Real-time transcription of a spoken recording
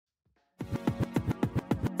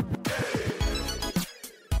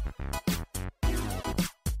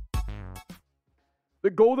The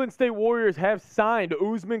Golden State Warriors have signed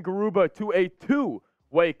Usman Garuba to a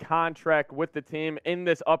two-way contract with the team in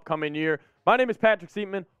this upcoming year. My name is Patrick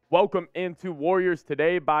Seatman. Welcome into Warriors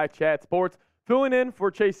Today by Chat Sports. Filling in for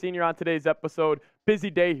Chase Sr. on today's episode. Busy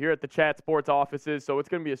day here at the Chat Sports offices, so it's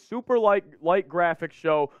going to be a super light graphic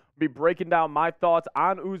show. I'll be breaking down my thoughts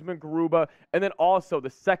on Usman Garuba, and then also the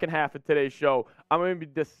second half of today's show, I'm going to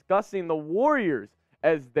be discussing the Warriors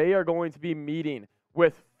as they are going to be meeting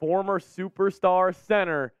with former superstar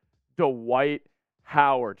center Dwight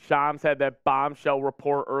Howard. Shams had that bombshell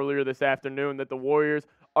report earlier this afternoon that the Warriors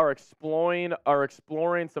are exploring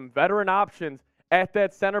some veteran options at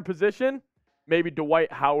that center position. Maybe Dwight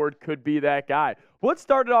Howard could be that guy. Let's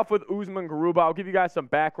start it off with Usman Garuba. I'll give you guys some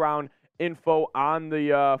background info on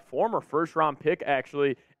the former first-round pick,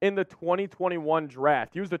 actually, in the 2021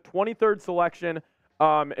 draft. He was the 23rd selection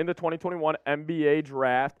in the 2021 NBA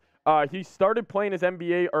draft. He started playing his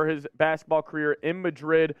NBA or his basketball career in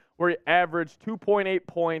Madrid, where he averaged 2.8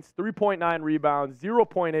 points, 3.9 rebounds,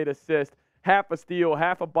 0.8 assists, half a steal,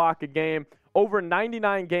 half a block a game, over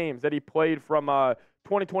 99 games that he played from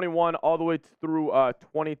 2021 all the way through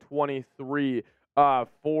 2023 it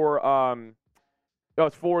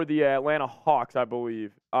was for the Atlanta Hawks, I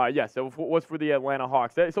believe. Yes, it was for the Atlanta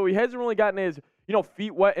Hawks. So he hasn't really gotten his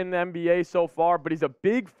feet wet in the NBA so far, but he's a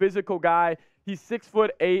big physical guy. He's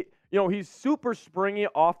 6'8". He's super springy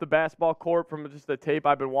off the basketball court from just the tape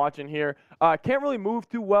I've been watching here. Can't really move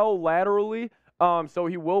too well laterally, so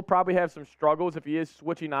he will probably have some struggles if he is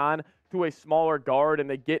switching on to a smaller guard and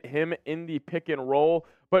they get him in the pick and roll.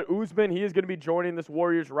 But Usman, he is going to be joining this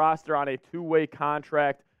Warriors roster on a two-way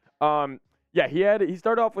contract. He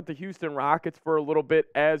started off with the Houston Rockets for a little bit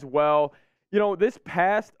as well. This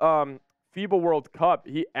past FIBA World Cup,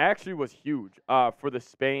 he actually was huge for the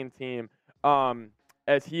Spain team.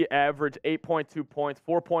 As he averaged 8.2 points,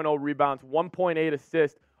 4.0 rebounds, 1.8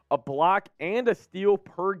 assists, a block, and a steal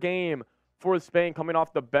per game for Spain coming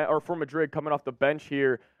off the bench, or for Madrid coming off the bench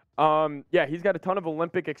here. He's got a ton of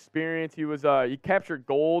Olympic experience. He captured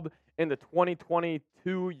gold in the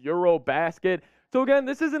 2022 Eurobasket. So again,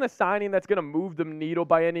 this isn't a signing that's going to move the needle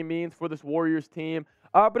by any means for this Warriors team,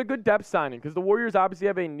 but a good depth signing because the Warriors obviously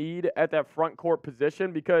have a need at that front court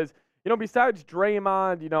position because besides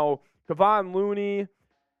Draymond, Kevon Looney,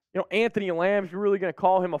 Anthony Lamb, if you're really going to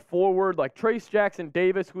call him a forward, like Trace Jackson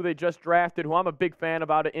Davis, who they just drafted, who I'm a big fan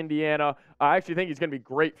of out of Indiana. I actually think he's going to be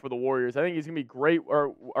great for the Warriors. I think he's going to be great,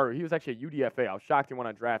 or he was actually a UDFA. I was shocked he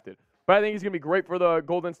went undrafted. But I think he's going to be great for the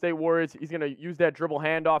Golden State Warriors. He's going to use that dribble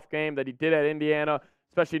handoff game that he did at Indiana,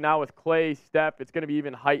 especially now with Clay, Steph. It's going to be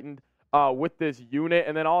even heightened with this unit.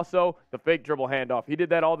 And then also the fake dribble handoff. He did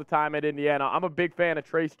that all the time at Indiana. I'm a big fan of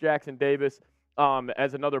Trace Jackson Davis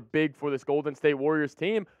as another big for this Golden State Warriors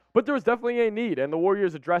team. But there was definitely a need, and the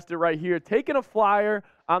Warriors addressed it right here, taking a flyer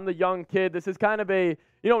on the young kid. This is kind of a,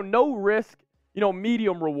 no risk,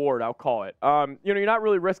 medium reward, I'll call it. You're not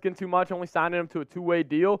really risking too much, only signing him to a two-way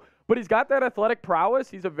deal. But he's got that athletic prowess.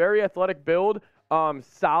 He's a very athletic build,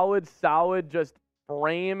 solid just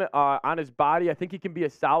frame on his body. I think he can be a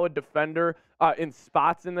solid defender in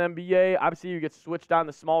spots in the NBA. Obviously, you get switched on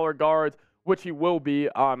the smaller guards, which he will be.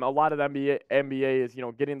 A lot of the NBA is,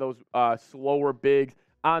 getting those slower bigs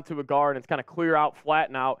onto a guard, and it's kind of clear out,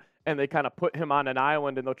 flatten out, and they kind of put him on an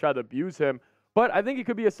island, and they'll try to abuse him. But I think he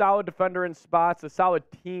could be a solid defender in spots, a solid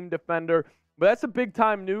team defender. But that's some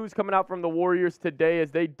big-time news coming out from the Warriors today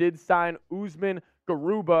as they did sign Usman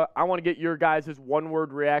Garuba. I want to get your guys'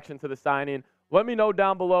 one-word reaction to the signing. Let me know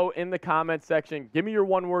down below in the comment section. Give me your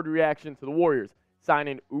one-word reaction to the Warriors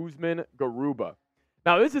signing Usman Garuba.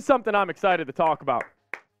 Now, this is something I'm excited to talk about.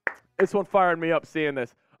 This one fired me up seeing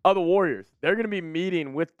this. The Warriors, they're going to be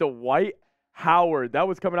meeting with Dwight Howard. That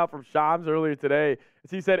was coming out from Shams earlier today. As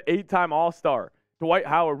he said, 8-time All-Star. Dwight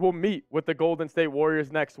Howard will meet with the Golden State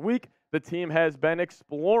Warriors next week. The team has been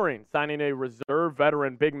exploring signing a reserve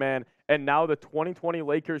veteran big man, and now the 2020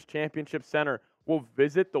 Lakers championship center will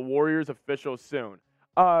visit the Warriors officials soon.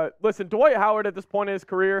 Listen, Dwight Howard at this point in his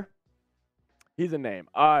career, he's a name.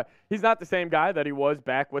 He's not the same guy that he was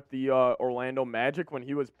back with the Orlando Magic when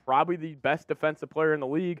he was probably the best defensive player in the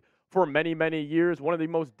league for many, many years, one of the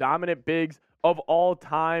most dominant bigs of all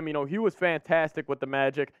time. He was fantastic with the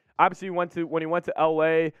Magic. Obviously, when he went to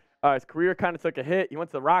L.A., his career kind of took a hit. He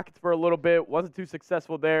went to the Rockets for a little bit, wasn't too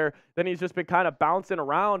successful there. Then he's just been kind of bouncing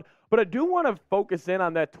around. But I do want to focus in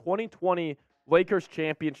on that 2020 Lakers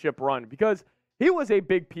championship run because he was a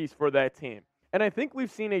big piece for that team. And I think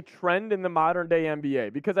we've seen a trend in the modern-day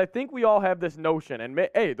NBA because I think we all have this notion, and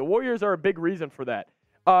hey, the Warriors are a big reason for that,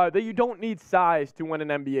 that you don't need size to win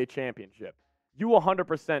an NBA championship. You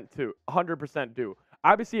 100% do.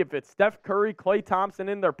 Obviously, if it's Steph Curry, Klay Thompson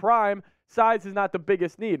in their prime, size is not the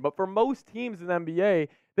biggest need. But for most teams in the NBA,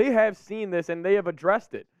 they have seen this and they have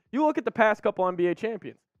addressed it. You look at the past couple NBA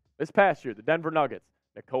champions. This past year, the Denver Nuggets,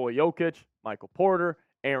 Nikola Jokic, Michael Porter,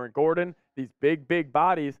 Aaron Gordon, these big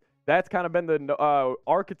bodies. That's kind of been the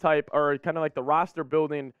archetype or kind of like the roster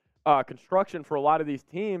building construction for a lot of these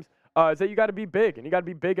teams. Is that you got to be big, and you got to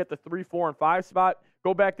be big at the 3, 4, and 5 spot.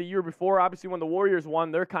 Go back the year before, obviously when the Warriors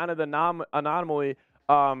won, they're kind of the anomaly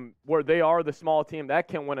where they are the small team that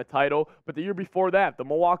can win a title. But the year before that, the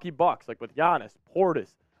Milwaukee Bucks, like with Giannis,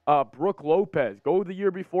 Portis, Brook Lopez. Go the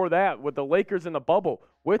year before that with the Lakers in the bubble,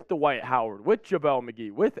 with Dwight Howard, with JaVale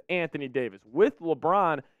McGee, with Anthony Davis, with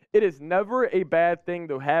LeBron. It is never a bad thing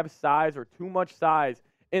to have size or too much size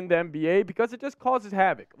in the NBA because it just causes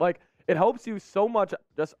havoc. Like, it helps you so much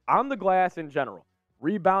just on the glass in general.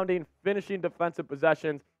 Rebounding, finishing defensive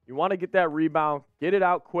possessions. You want to get that rebound, get it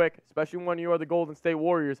out quick, especially when you are the Golden State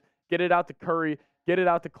Warriors. Get it out to Curry, get it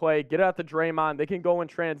out to Klay, get it out to Draymond. They can go in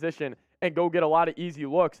transition and go get a lot of easy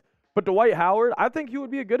looks. But Dwight Howard, I think he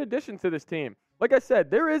would be a good addition to this team. Like I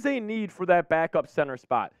said, there is a need for that backup center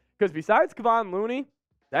spot because besides Kevon Looney,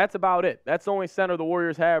 that's about it. That's the only center the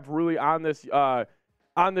Warriors have really on this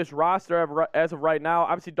roster as of right now.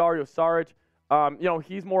 Obviously, Dario Saric,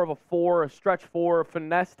 he's more of a 4, a stretch 4, a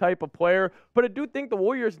finesse type of player. But I do think the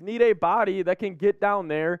Warriors need a body that can get down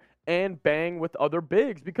there and bang with other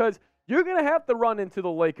bigs because you're going to have to run into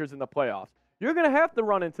the Lakers in the playoffs. You're going to have to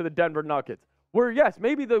run into the Denver Nuggets, where, yes,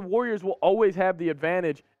 maybe the Warriors will always have the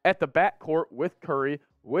advantage at the backcourt with Curry,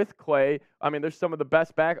 with Klay. I mean, they're they're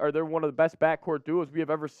one of the best backcourt duos we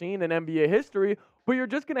have ever seen in NBA history, but you're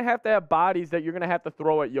just going to have bodies that you're going to have to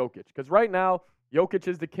throw at Jokic, because right now, Jokic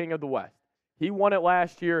is the king of the West. He won it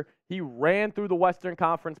last year. He ran through the Western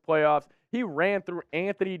Conference playoffs. He ran through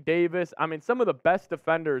Anthony Davis. I mean, some of the best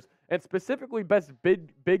defenders, and specifically best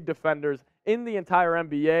big defenders in the entire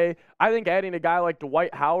NBA. I think adding a guy like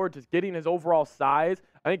Dwight Howard, just getting his overall size,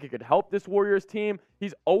 I think it could help this Warriors team.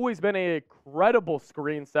 He's always been a credible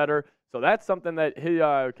screen setter, so that's something that he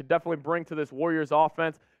could definitely bring to this Warriors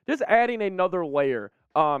offense. Just adding another layer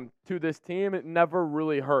to this team, it never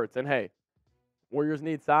really hurts. And hey, Warriors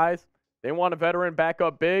need size. They want a veteran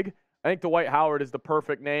backup big. I think Dwight Howard is the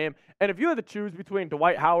perfect name. And if you had to choose between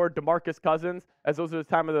Dwight Howard, DeMarcus Cousins, as those are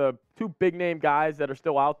the 2 big-name guys that are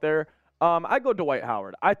still out there, I'd go Dwight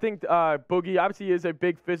Howard. I think Boogie, obviously, is a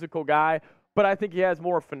big physical guy, but I think he has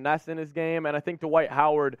more finesse in his game, and I think Dwight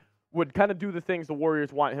Howard would kind of do the things the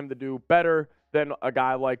Warriors want him to do better than a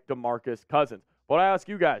guy like DeMarcus Cousins. But I ask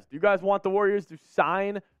you guys, do you guys want the Warriors to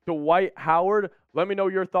sign Dwight Howard? Let me know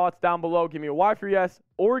your thoughts down below. Give me a Y for yes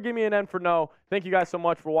or give me an N for no. Thank you guys so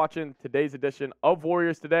much for watching today's edition of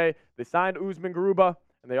Warriors Today. They signed Usman Garuba,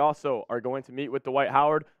 and they also are going to meet with Dwight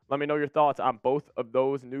Howard. Let me know your thoughts on both of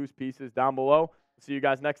those news pieces down below. See you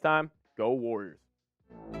guys next time. Go Warriors.